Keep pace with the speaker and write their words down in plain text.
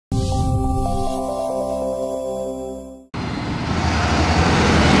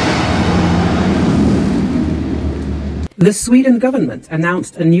The Sweden government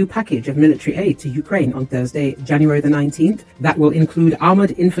announced a new package of military aid to Ukraine on Thursday, January the 19th, that will include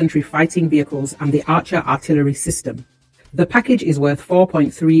armoured infantry fighting vehicles and the Archer artillery system. The package is worth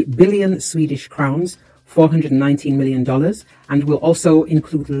 4.3 billion Swedish crowns, $419 million, and will also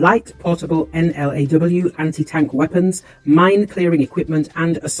include light portable NLAW anti-tank weapons, mine-clearing equipment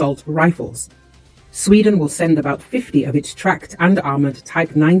and assault rifles. Sweden will send about 50 of its tracked and armoured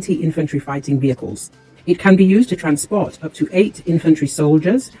Type 90 infantry fighting vehicles. It can be used to transport up to 8 infantry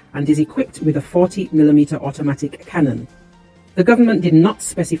soldiers and is equipped with a 40mm automatic cannon. The government did not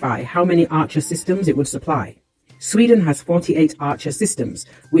specify how many Archer systems it would supply. Sweden has 48 Archer systems,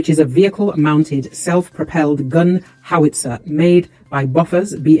 which is a vehicle-mounted self-propelled gun howitzer made by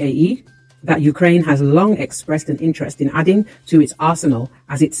Bofors BAE that Ukraine has long expressed an interest in adding to its arsenal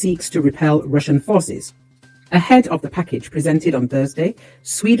as it seeks to repel Russian forces. Ahead of the package presented on Thursday,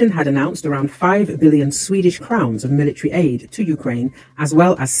 Sweden had announced around 5 billion Swedish crowns of military aid to Ukraine, as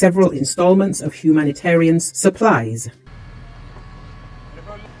well as several installments of humanitarian supplies.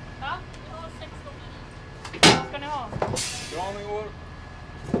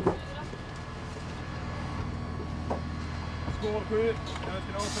 Skål 7, jag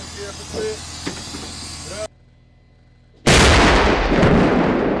ska ha 57.